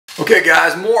Okay,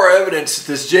 guys, more evidence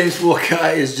this James Wilkes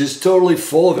guy is just totally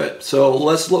full of it. So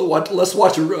let's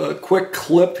watch a quick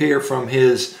clip here from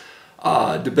his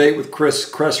debate with Chris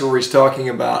Kresser, where he's talking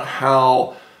about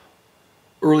how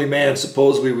early man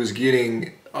supposedly was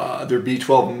getting their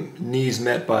B12 needs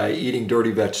met by eating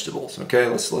dirty vegetables. Okay,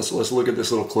 let's look at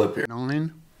this little clip here.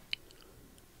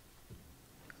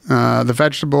 The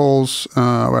vegetables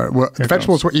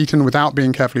were eaten without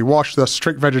being carefully washed. Thus,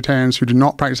 strict vegetarians who do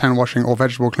not practice hand washing or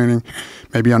vegetable cleaning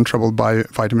may be untroubled by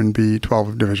vitamin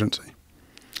B12 deficiency.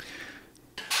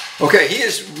 Okay, he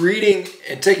is reading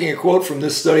and taking a quote from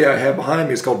this study I have behind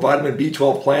me. It's called Vitamin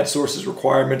B12 Plant Sources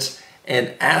Requirements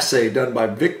and Assay, done by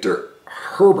Victor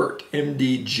Herbert,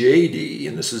 MD, JD,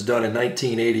 and this was done in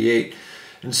 1988.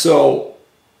 And so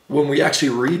when we actually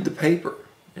read the paper,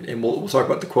 and we'll talk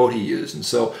about the quote he used. And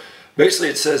so basically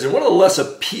it says, in one of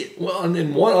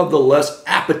the less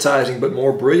appetizing but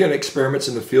more brilliant experiments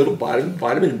in the field of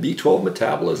vitamin B12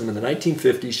 metabolism in the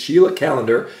 1950s, Sheila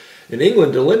Callender in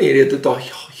England delineated that the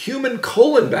human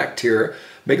colon bacteria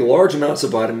make large amounts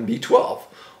of vitamin B12.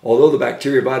 Although the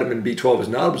bacteria vitamin B12 is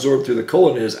not absorbed through the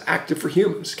colon, it is active for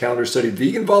humans. Callender studied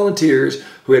vegan volunteers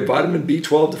who had vitamin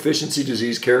B12 deficiency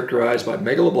disease characterized by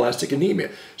megaloblastic anemia.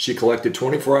 She collected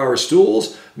 24-hour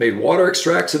stools, made water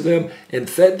extracts of them, and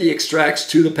fed the extracts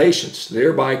to the patients,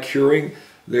 thereby curing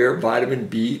their vitamin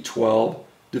B12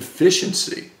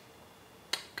 deficiency.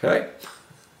 Okay?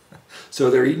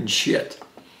 So they're eating shit.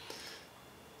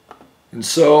 And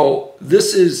so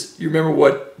this is, you remember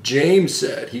what James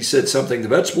said. He said something, the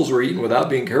vegetables were eaten without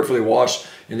being carefully washed,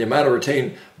 and the amount of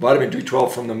retained vitamin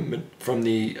B12 from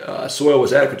the soil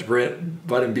was adequate to prevent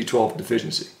vitamin B12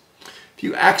 deficiency. If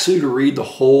you actually read the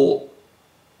whole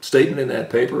statement in that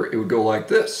paper, it would go like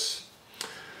this.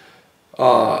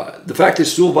 The fact that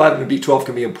stool vitamin B12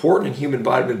 can be important in human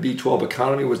vitamin B12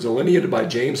 economy was delineated by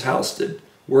James Halstead,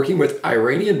 working with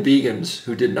Iranian vegans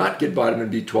who did not get vitamin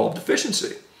B12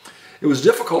 deficiency. It was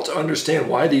difficult to understand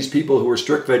why these people who were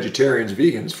strict vegetarians,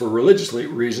 vegans, for religious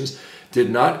reasons, did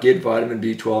not get vitamin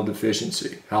B12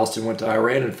 deficiency. Halston went to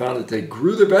Iran and found that they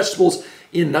grew their vegetables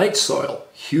in night soil,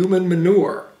 human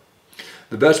manure.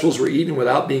 The vegetables were eaten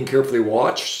without being carefully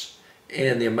washed,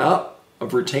 and the amount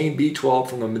of retained B12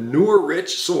 from the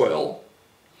manure-rich soil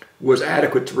was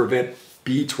adequate to prevent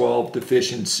B12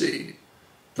 deficiency.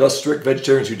 Thus, strict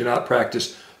vegetarians who do not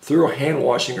practice thorough hand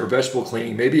washing or vegetable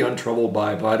cleaning may be untroubled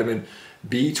by vitamin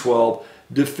B12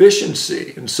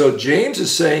 deficiency. And so James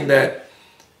is saying that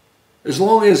as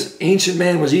long as ancient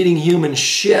man was eating human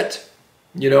shit,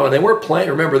 you know, and they weren't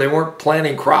remember, they weren't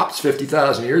planting crops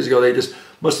 50,000 years ago. They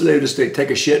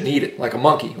take a shit and eat it like a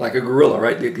monkey, like a gorilla,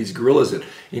 right? These gorillas that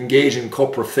engage in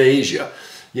coprophagia.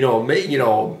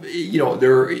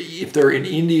 If they're in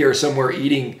India or somewhere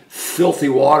eating filthy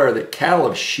water that cattle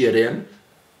have shit in,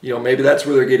 you know, maybe that's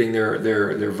where they're getting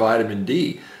their vitamin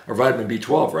D, or vitamin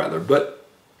B12 rather. But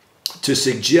to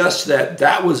suggest that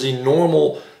that was a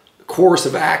normal course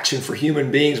of action for human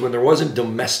beings when there wasn't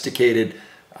domesticated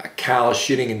cows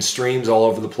shitting in streams all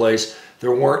over the place,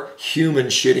 there weren't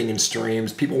humans shitting in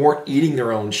streams, people weren't eating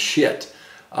their own shit.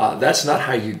 That's not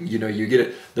how you get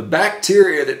it. The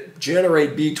bacteria that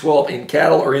generate B12 in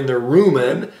cattle are in their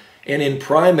rumen, and in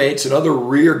primates and other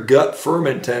rear gut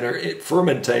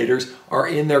fermentators are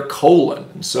in their colon.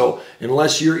 And so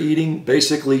unless you're eating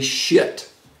basically shit,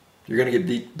 you're going to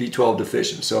get B12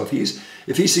 deficient. So if he's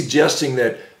suggesting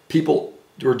that people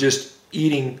are just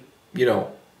eating, you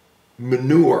know,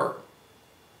 manure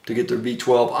to get their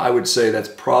B12, I would say that's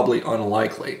probably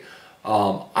unlikely.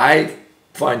 I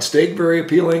find steak very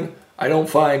appealing. I don't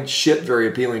find shit very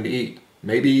appealing to eat.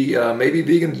 Maybe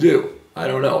vegans do. I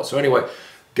don't know. So anyway,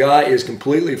 guy is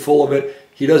completely full of it.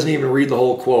 He doesn't even read the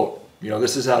whole quote. You know,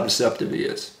 this is how deceptive he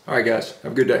is. All right, guys,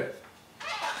 have a good day.